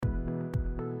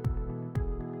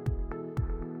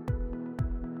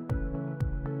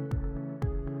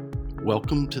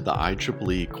Welcome to the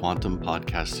IEEE Quantum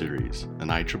Podcast Series, an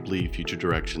IEEE Future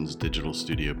Directions digital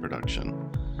studio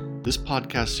production. This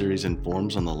podcast series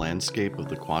informs on the landscape of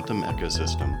the quantum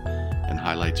ecosystem and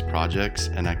highlights projects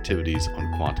and activities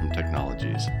on quantum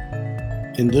technologies.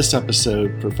 In this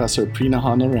episode, Professor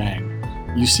Prinaha Narang,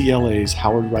 UCLA's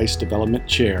Howard Rice Development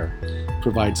Chair,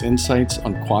 provides insights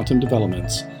on quantum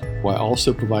developments while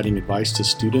also providing advice to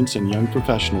students and young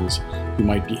professionals who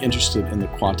might be interested in the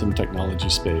quantum technology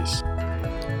space.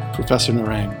 Professor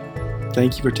Narang,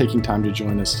 thank you for taking time to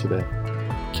join us today.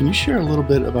 Can you share a little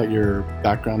bit about your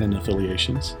background and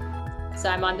affiliations? So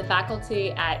I'm on the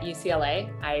faculty at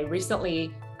UCLA. I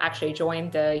recently actually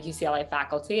joined the UCLA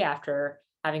faculty after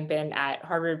having been at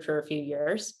Harvard for a few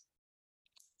years.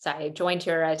 So I joined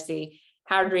here as the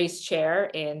Howard Rice Chair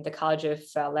in the College of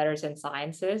Letters and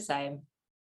Sciences. I'm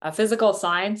a physical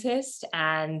scientist,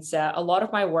 and a lot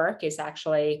of my work is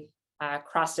actually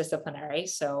cross-disciplinary.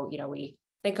 So, we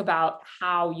think about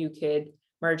how you could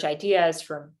merge ideas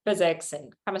from physics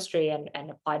and chemistry and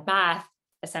applied math,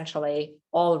 essentially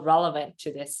all relevant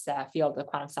to this field of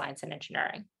quantum science and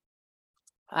engineering.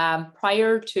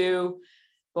 Prior to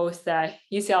both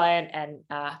UCLA and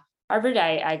Harvard,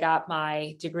 I got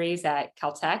my degrees at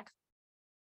Caltech,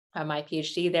 my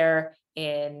PhD there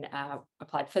in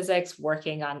applied physics,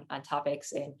 working on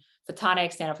topics in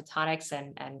photonics, nanophotonics,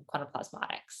 and quantum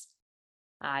plasmatics.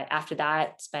 After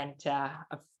that, spent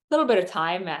a little bit of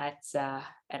time at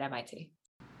MIT.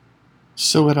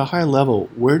 So at a high level,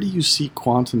 where do you see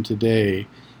quantum today,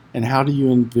 and how do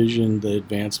you envision the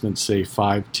advancement, say,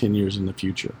 5-10 years in the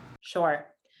future? Sure.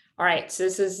 All right. So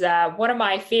this is one of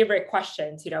my favorite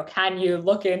questions. Can you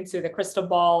look into the crystal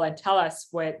ball and tell us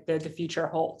what the future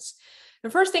holds? The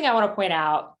first thing I want to point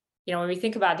out, when we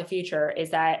think about the future,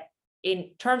 is that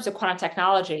in terms of quantum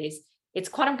technologies, it's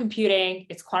quantum computing,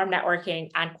 it's quantum networking,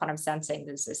 and quantum sensing.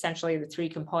 This is essentially the three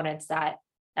components that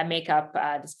make up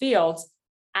this field.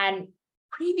 And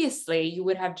previously, you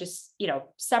would have just,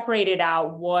 separated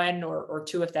out one or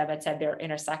two of them and said they're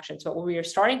intersections. But what we are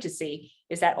starting to see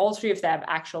is that all three of them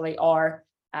actually are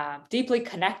deeply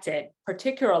connected,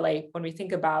 particularly when we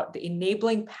think about the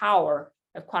enabling power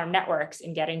of quantum networks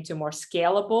in getting to more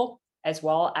scalable as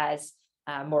well as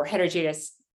more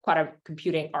heterogeneous quantum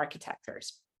computing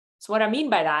architectures. So what I mean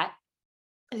by that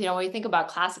is, when we think about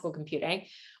classical computing,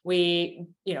 we,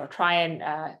 try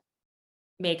and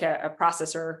make a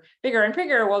processor bigger and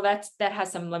bigger. Well, that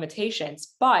has some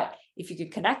limitations. But if you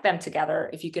could connect them together,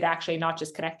 if you could actually not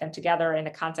just connect them together in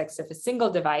the context of a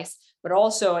single device, but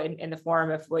also in the form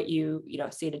of what you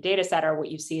see in a data center,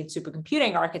 what you see in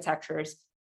supercomputing architectures,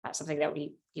 something that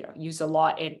we use a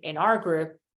lot in our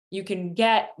group, you can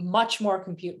get much more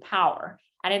compute power.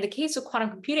 And in the case of quantum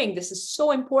computing, this is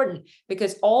so important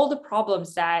because all the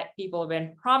problems that people have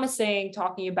been promising,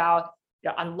 talking about,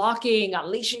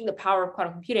 unleashing the power of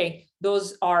quantum computing,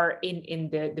 those are in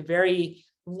the very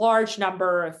large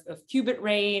number of qubit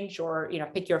range, or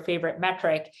pick your favorite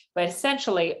metric. But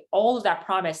essentially, all of that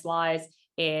promise lies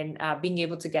in being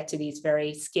able to get to these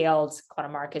very scaled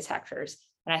quantum architectures.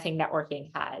 And I think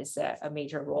networking has a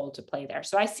major role to play there.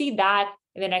 So I see that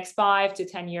in the next 5 to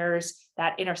 10 years,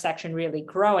 that intersection really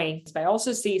growing. But I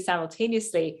also see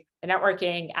simultaneously the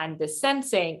networking and the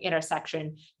sensing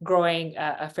intersection growing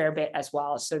a fair bit as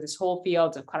well. So this whole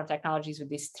field of quantum technologies with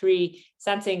these three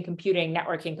sensing, computing,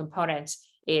 networking components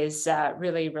is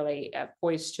really, really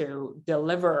poised to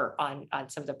deliver on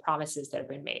some of the promises that have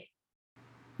been made.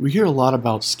 We hear a lot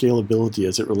about scalability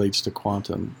as it relates to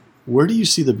quantum. Where do you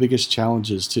see the biggest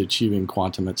challenges to achieving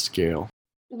quantum at scale?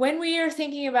 When we are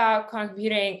thinking about quantum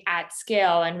computing at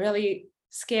scale, and really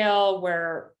scale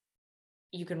where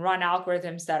you can run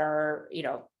algorithms that are,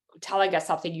 telling us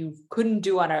something you couldn't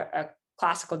do on a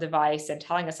classical device and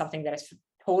telling us something that is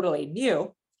totally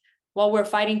new, well, we're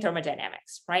fighting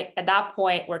thermodynamics, right? At that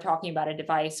point, we're talking about a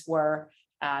device where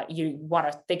you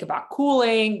want to think about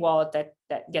cooling. Well,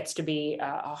 that gets to be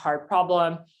a hard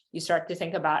problem. You start to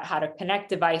think about how to connect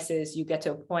devices. You get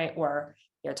to a point where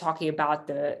you're talking about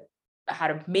how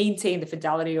to maintain the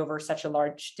fidelity over such a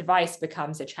large device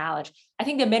becomes a challenge. I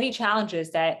think there are many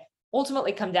challenges that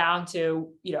ultimately come down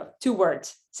to, two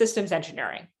words: systems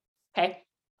engineering. Okay.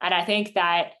 And I think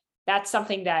that that's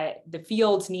something that the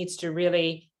field needs to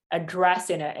really address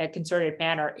in a concerted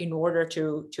manner in order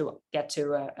to get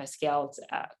to a scaled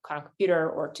quantum computer,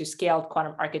 or to scaled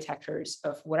quantum architectures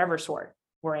of whatever sort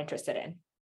we're interested in.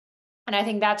 And I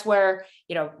think that's where,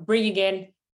 bringing in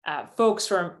folks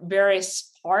from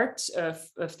various parts of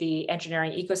the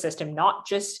engineering ecosystem, not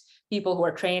just people who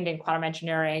are trained in quantum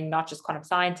engineering, not just quantum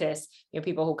scientists,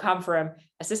 people who come from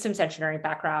a systems engineering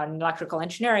background, electrical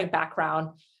engineering background,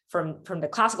 from the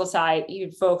classical side,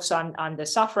 even folks on the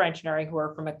software engineering who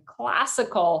are from a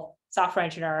classical software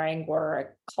engineering or a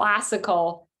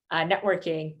classical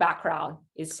networking background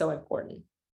is so important.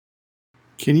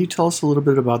 Can you tell us a little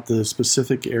bit about the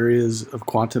specific areas of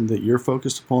quantum that you're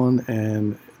focused upon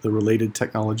and the related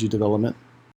technology development?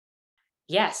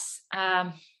 Yes.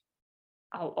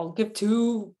 I'll give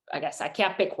two. I guess I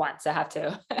can't pick one, so I have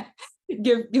to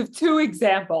give two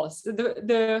examples.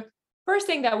 The first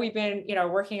thing that we've been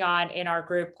working on in our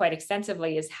group quite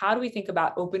extensively is how do we think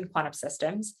about open quantum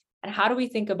systems, and how do we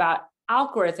think about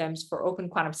algorithms for open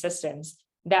quantum systems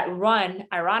that run,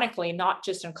 ironically, not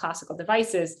just on classical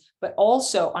devices, but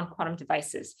also on quantum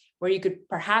devices, where you could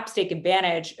perhaps take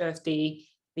advantage of the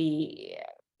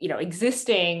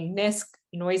existing NISQ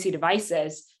noisy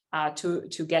devices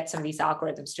to get some of these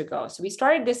algorithms to go. So we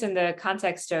started this in the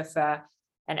context of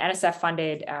an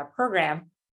NSF-funded program,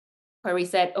 where we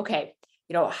said, okay,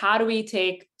 how do we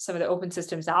take some of the open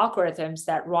systems algorithms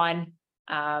that run,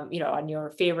 on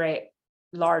your favorite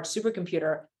large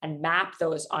supercomputer and map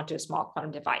those onto a small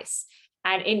quantum device?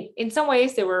 And in some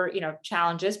ways, there were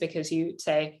challenges, because you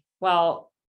say,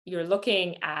 well, you're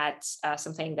looking at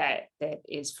something that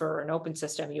is for an open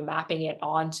system, you're mapping it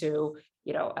onto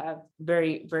a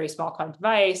very, very small quantum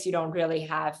device. You don't really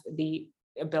have the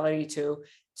ability to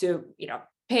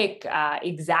pick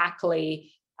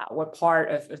exactly what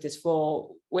part of this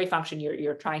full wave function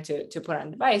you're trying to put on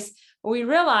the device. But we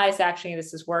realized, actually,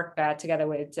 this is work together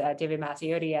with David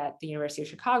Mattiotti at the University of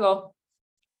Chicago,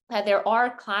 that there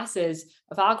are classes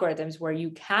of algorithms where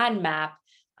you can map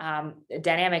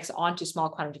dynamics onto small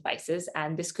quantum devices.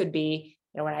 And this could be,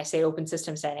 when I say open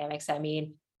systems dynamics, I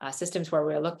mean systems where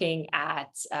we're looking at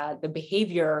the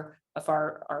behavior of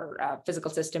our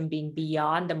physical system being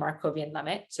beyond the Markovian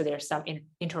limit. So there's some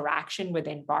interaction with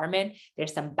the environment.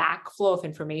 There's some backflow of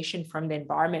information from the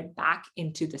environment back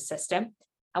into the system.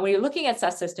 And when you're looking at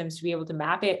such systems, to be able to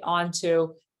map it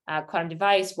onto a quantum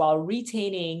device while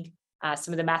retaining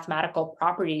some of the mathematical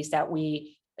properties that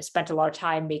we spent a lot of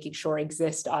time making sure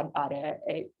exist on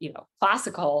a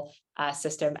classical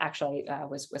system, actually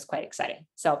was quite exciting.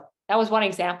 So that was one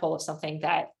example of something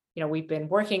that we've been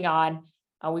working on.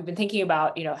 We've been thinking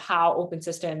about how open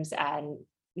systems and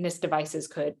NISQ devices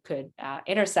could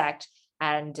intersect,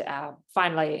 and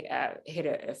finally hit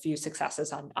a few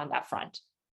successes on that front.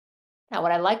 Now,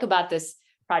 what I like about this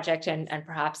project, and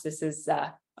perhaps this is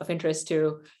of interest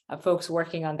to folks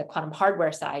working on the quantum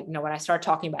hardware side, when I start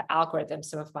talking about algorithms,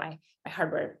 some of my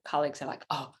hardware colleagues are like,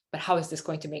 oh, but how is this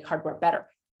going to make hardware better?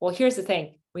 Well, here's the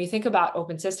thing. When you think about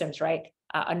open systems, right,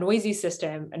 a noisy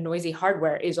system, a noisy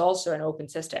hardware is also an open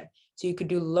system. So you could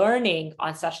do learning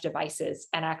on such devices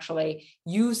and actually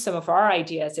use some of our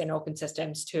ideas in open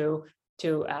systems to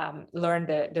learn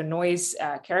the noise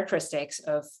characteristics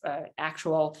of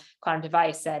actual quantum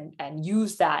device, and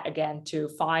use that again to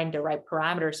find the right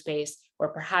parameter space where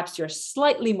perhaps you're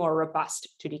slightly more robust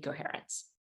to decoherence.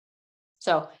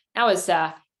 So that was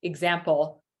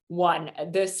example one.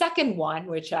 The second one,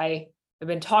 which I have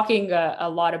been talking a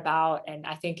lot about, and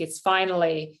I think it's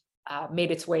finally made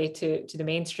its way to the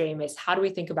mainstream, is how do we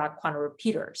think about quantum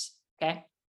repeaters, okay?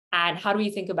 And how do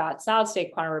we think about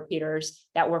solid-state quantum repeaters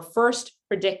that we're first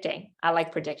predicting? I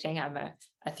like predicting. I'm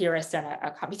a theorist and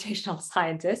a computational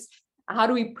scientist. How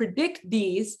do we predict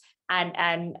these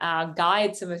and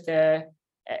guide some of the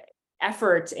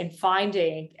efforts in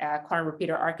finding quantum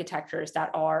repeater architectures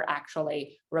that are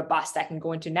actually robust, that can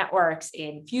go into networks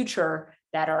in future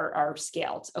that are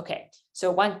scaled? Okay, so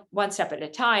one step at a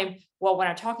time. Well, when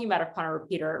I'm talking about a quantum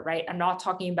repeater, right, I'm not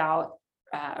talking about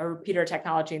a repeater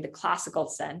technology in the classical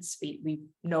sense. We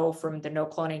know from the no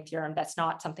cloning theorem that's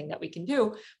not something that we can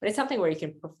do, but it's something where you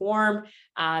can perform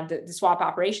the swap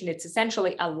operation. It's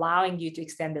essentially allowing you to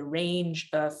extend the range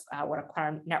of what a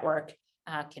quantum network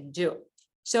can do.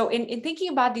 So in thinking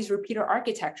about these repeater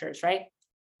architectures, right,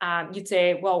 you'd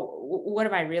say, well, what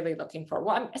am I really looking for?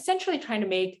 Well, I'm essentially trying to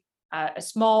make a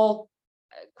small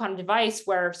quantum device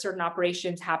where certain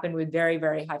operations happen with very,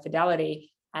 very high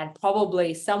fidelity, and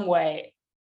probably some way,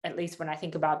 at least when I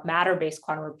think about matter-based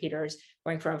quantum repeaters,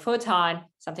 going from a photon,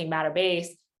 something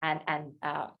matter-based, and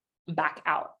back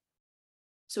out.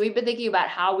 So we've been thinking about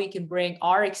how we can bring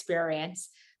our experience,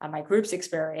 my group's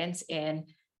experience, in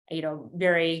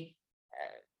very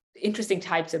interesting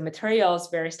types of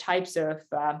materials, various types of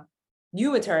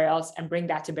new materials, and bring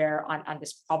that to bear on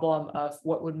this problem of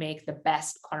what would make the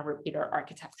best quantum repeater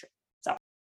architecture.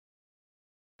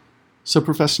 So,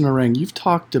 Professor Narang, you've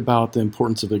talked about the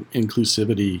importance of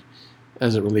inclusivity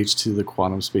as it relates to the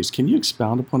quantum space. Can you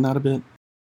expound upon that a bit?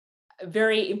 A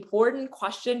very important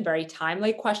question, very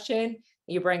timely question.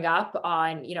 you bring up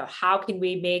on, how can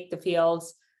we make the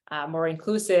fields more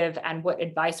inclusive, and what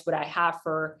advice would I have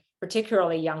for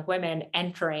particularly young women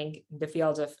entering the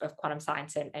fields of quantum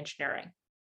science and engineering.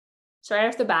 So right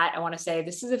off the bat, I want to say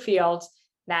this is a field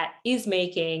that is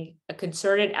making a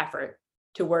concerted effort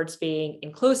towards being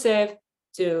inclusive,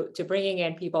 to bringing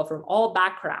in people from all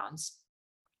backgrounds.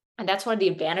 And that's one of the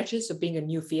advantages of being a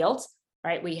new field,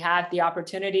 right? We have the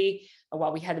opportunity,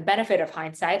 we had the benefit of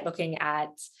hindsight looking at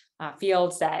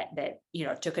fields that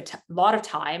took a lot of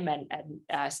time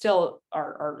and still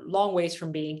are long ways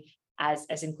from being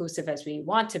as inclusive as we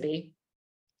want to be.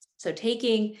 So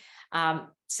taking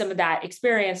some of that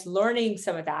experience, learning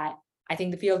some of that, I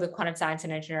think the field of quantum science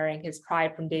and engineering has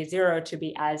tried from day zero to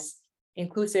be as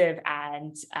inclusive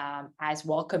and as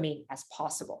welcoming as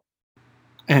possible.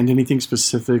 And anything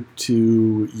specific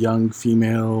to young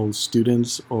female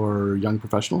students or young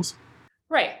professionals?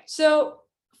 Right. So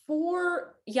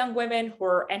for young women who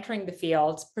are entering the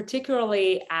field,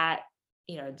 particularly at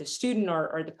the student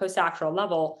or the postdoctoral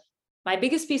level, my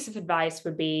biggest piece of advice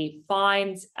would be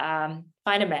find a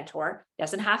mentor. It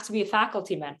doesn't have to be a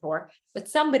faculty mentor, but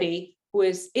somebody who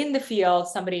is in the field,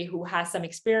 somebody who has some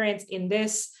experience in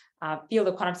this field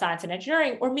of quantum science and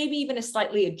engineering, or maybe even a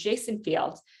slightly adjacent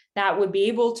field that would be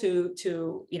able to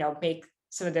make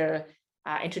some of the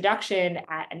introduction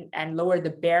and lower the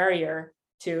barrier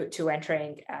to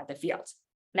entering the field.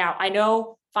 Now, I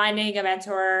know finding a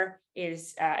mentor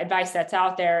is advice that's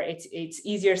out there. It's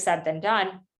easier said than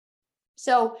done.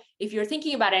 So if you're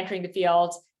thinking about entering the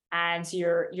field and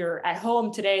you're at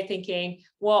home today thinking,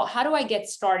 well, how do I get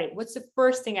started? What's the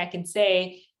first thing I can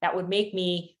say that would make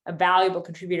me a valuable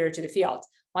contributor to the field?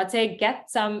 Well, I'd say get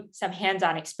some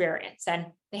hands-on experience. And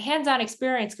the hands-on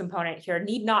experience component here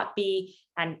need not be,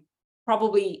 and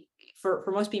probably for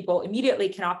most people immediately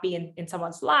cannot be in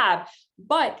someone's lab,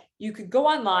 but you could go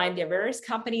online. There are various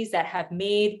companies that have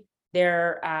made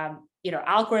their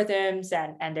algorithms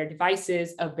and their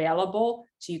devices available.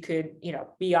 So you could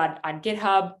be on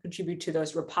GitHub, contribute to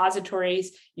those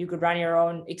repositories. You could run your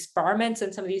own experiments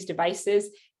on some of these devices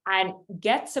and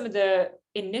get some of the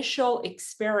initial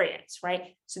experience,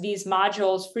 right? So these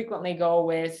modules frequently go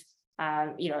with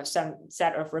some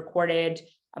set of recorded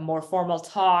more formal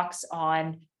talks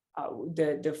on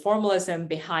the formalism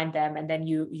behind them, and then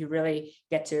you really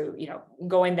get to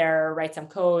go in there, write some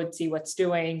code, see what's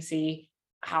doing, see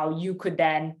how you could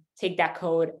then take that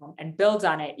code and build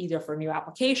on it, either for a new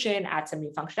application, add some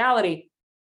new functionality.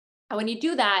 And when you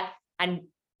do that, and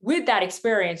with that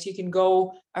experience, you can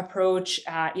go approach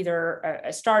either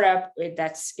a startup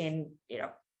that's in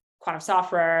quantum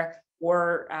software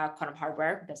or quantum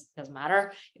hardware, doesn't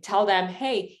matter. Tell them,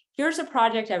 hey, here's a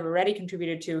project I've already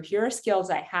contributed to. Here are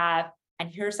skills I have, and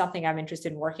here's something I'm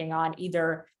interested in working on,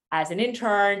 either as an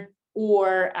intern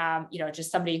or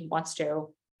just somebody who wants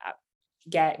to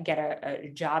get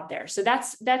a job there. So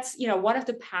that's one of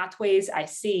the pathways I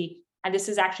see, and this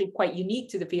is actually quite unique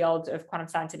to the field of quantum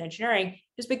science and engineering,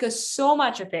 just because so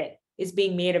much of it is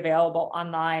being made available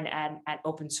online and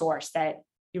open source that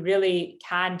you really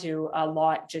can do a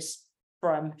lot just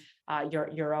from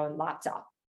your own laptop.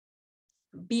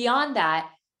 Beyond that,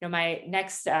 my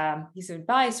next piece of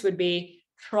advice would be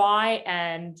try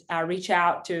and reach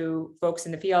out to folks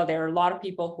in the field. There are a lot of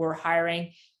people who are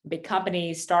hiring, big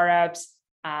companies, startups,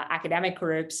 academic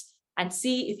groups, and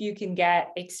see if you can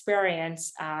get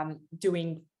experience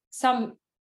doing some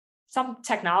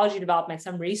technology development,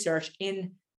 some research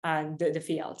in the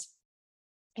field.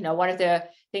 One of the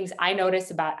things I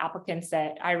notice about applicants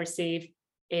that I receive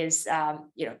is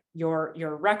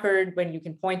your record, when you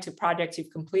can point to projects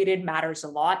you've completed, matters a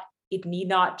lot. It need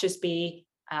not just be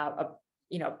a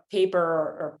paper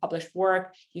or published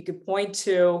work. You could point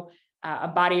to a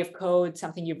body of code,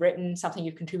 something you've written, something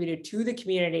you've contributed to the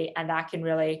community, and that can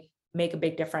really make a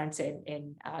big difference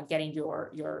in getting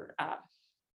your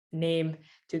name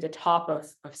to the top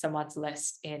of someone's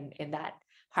list in that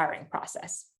hiring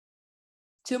process.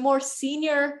 To more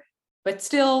senior, but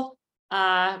still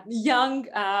young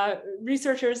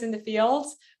researchers in the field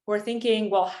who are thinking,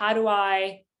 well, how do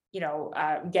I,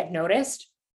 get noticed?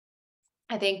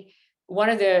 I think one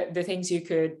of the things you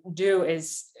could do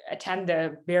is attend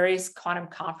the various quantum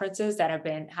conferences that have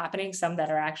been happening, some that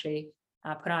are actually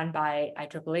put on by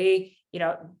IEEE.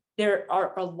 There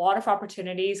are a lot of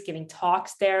opportunities giving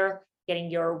talks there, getting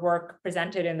your work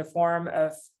presented in the form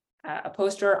of a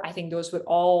poster. I think those would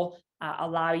all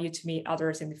allow you to meet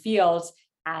others in the field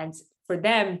and for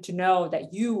them to know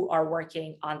that you are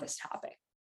working on this topic.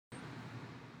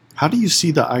 How do you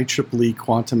see the IEEE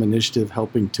Quantum Initiative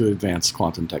helping to advance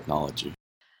quantum technology?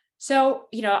 So,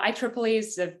 IEEE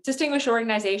is a distinguished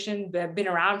organization, been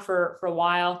around for a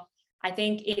while. I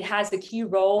think it has a key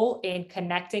role in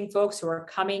connecting folks who are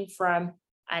coming from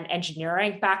an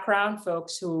engineering background,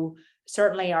 folks who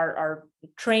certainly are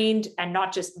trained, and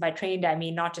not just by trained, I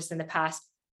mean, not just in the past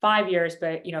 5 years,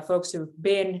 but, folks who've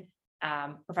been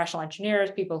professional engineers,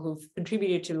 people who've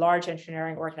contributed to large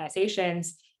engineering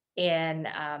organizations in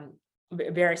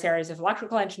various areas of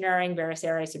electrical engineering, various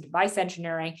areas of device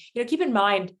engineering. Keep in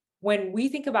mind, when we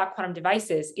think about quantum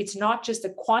devices, it's not just the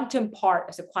quantum part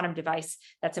of the quantum device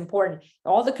that's important.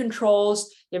 All the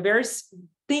controls, there are various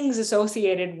things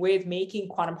associated with making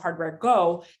quantum hardware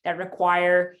go that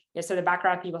require, some of the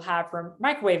background people have from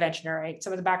microwave engineering,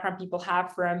 some of the background people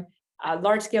have from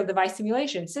large-scale device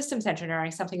simulation, systems engineering,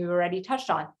 something we've already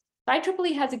touched on.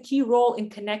 IEEE has a key role in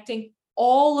connecting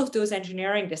all of those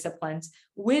engineering disciplines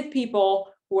with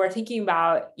people who are thinking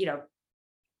about,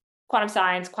 quantum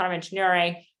science, quantum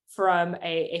engineering, from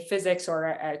a physics or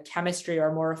a chemistry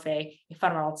or more of a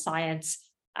fundamental science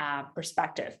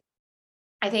perspective.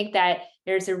 I think that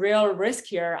there's a real risk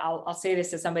here. I'll say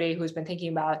this as somebody who's been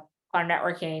thinking about quantum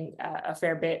networking a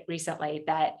fair bit recently,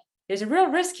 that there's a real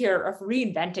risk here of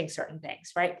reinventing certain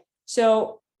things, right?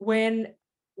 So when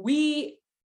we,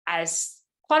 as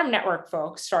quantum network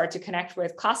folks, start to connect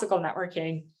with classical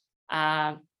networking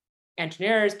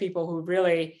engineers, people who've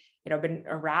really, been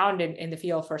around in the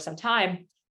field for some time,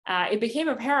 it became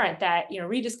apparent that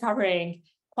rediscovering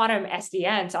quantum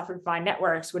SDN, software-defined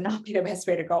networks, would not be the best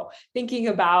way to go. Thinking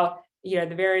about the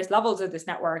various levels of this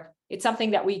network, it's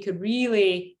something that we could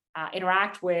really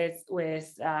interact with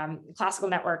classical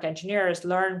network engineers,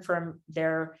 learn from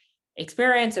their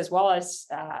experience, as well as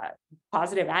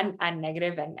positive and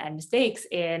negative and mistakes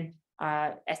in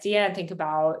SDN. Think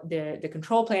about the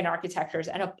control plane architectures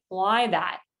and apply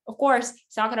that. Of course,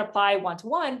 it's not going to apply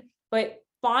one-to-one, but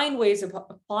find ways of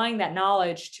applying that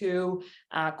knowledge to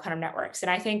quantum networks.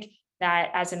 And I think that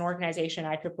as an organization,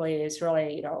 IEEE is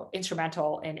really,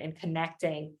 instrumental in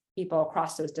connecting people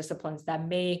across those disciplines that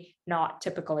may not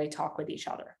typically talk with each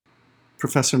other.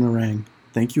 Professor Narang,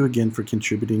 thank you again for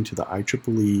contributing to the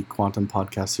IEEE Quantum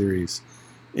Podcast series.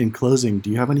 In closing,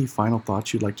 do you have any final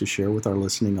thoughts you'd like to share with our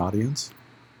listening audience?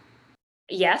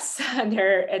 Yes,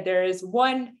 there is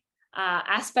one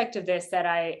aspect of this that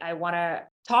I want to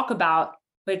talk about,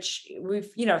 which we've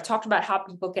talked about how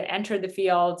people can enter the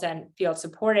fields and feel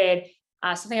supported.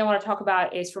 Something I want to talk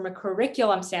about is from a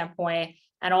curriculum standpoint,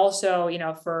 and also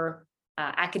for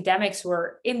academics who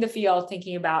are in the field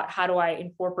thinking about, how do I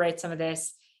incorporate some of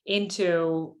this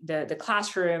into the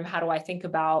classroom? How do I think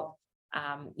about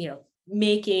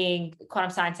making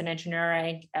quantum science and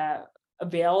engineering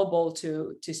available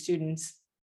to students?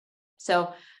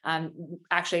 So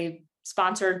actually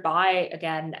sponsored by,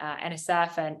 again,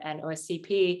 NSF and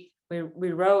OSCP,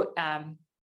 we wrote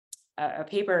a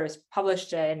paper. It was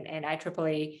published in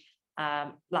IEEE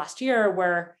last year,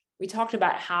 where we talked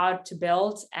about how to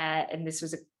build, and this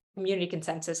was a community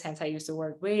consensus, hence I use the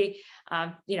word we,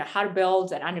 how to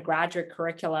build an undergraduate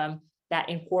curriculum that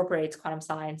incorporates quantum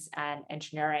science and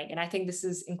engineering. And I think this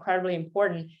is incredibly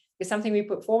important, because something we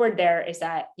put forward there is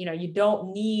that, you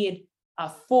don't need a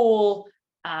full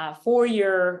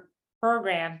 4-year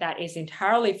program that is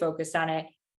entirely focused on it.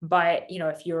 But,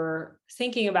 if you're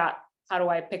thinking about, how do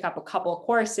I pick up a couple of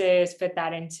courses, fit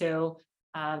that into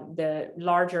the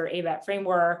larger ABET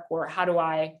framework, or how do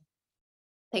I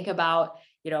think about,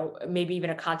 maybe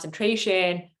even a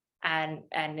concentration, and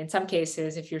in some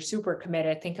cases, if you're super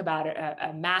committed, think about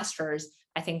a master's.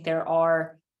 I think there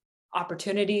are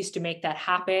opportunities to make that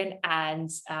happen,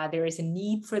 and there is a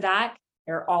need for that.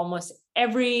 There are almost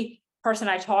every person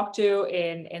I talk to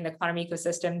in the quantum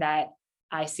ecosystem that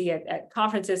I see at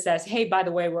conferences says, hey, by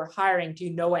the way, we're hiring, do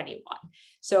you know anyone?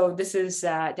 So this is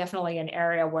definitely an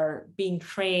area where being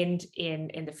trained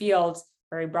in the fields,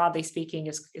 very broadly speaking,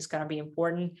 is going to be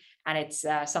important. And it's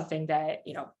something that,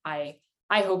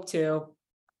 I hope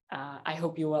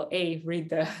you will read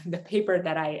the paper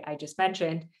that I just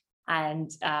mentioned,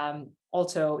 and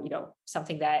also,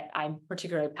 something that I'm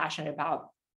particularly passionate about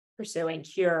pursuing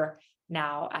here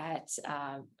now at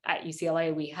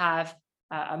UCLA. We have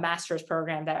a master's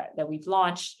program that we've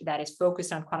launched that is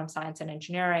focused on quantum science and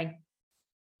engineering,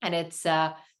 and it's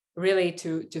really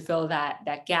to fill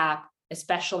that gap,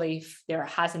 especially if there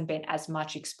hasn't been as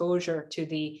much exposure to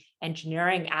the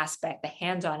engineering aspect, the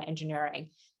hands-on engineering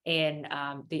in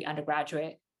the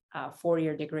undergraduate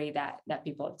 4-year degree that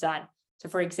people have done. So,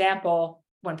 for example,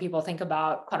 when people think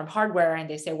about quantum hardware and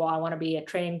they say, well, I want to be a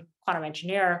trained quantum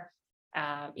engineer,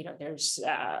 there's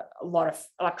a lot of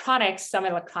electronics, some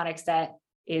electronics that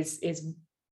is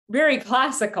very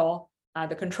classical,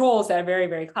 the controls that are very,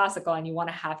 very classical, and you want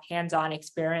to have hands-on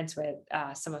experience with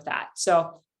some of that.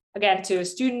 So again, to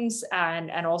students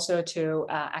and also to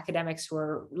academics who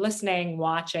are listening,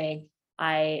 watching,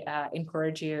 I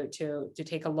encourage you to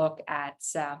take a look at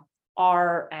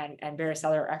our and various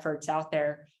other efforts out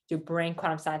there to bring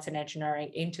quantum science and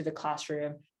engineering into the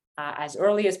classroom as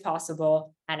early as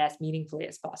possible and as meaningfully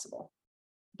as possible.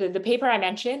 The paper I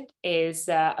mentioned is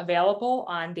available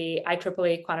on the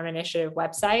IEEE Quantum Initiative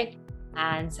website,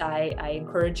 and I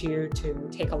encourage you to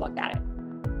take a look at it.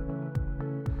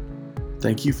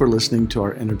 Thank you for listening to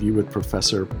our interview with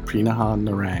Professor Prinaha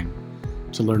Narang.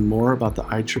 To learn more about the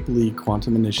IEEE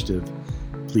Quantum Initiative,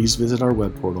 please visit our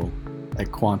web portal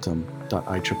at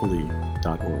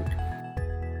quantum.ieee.org.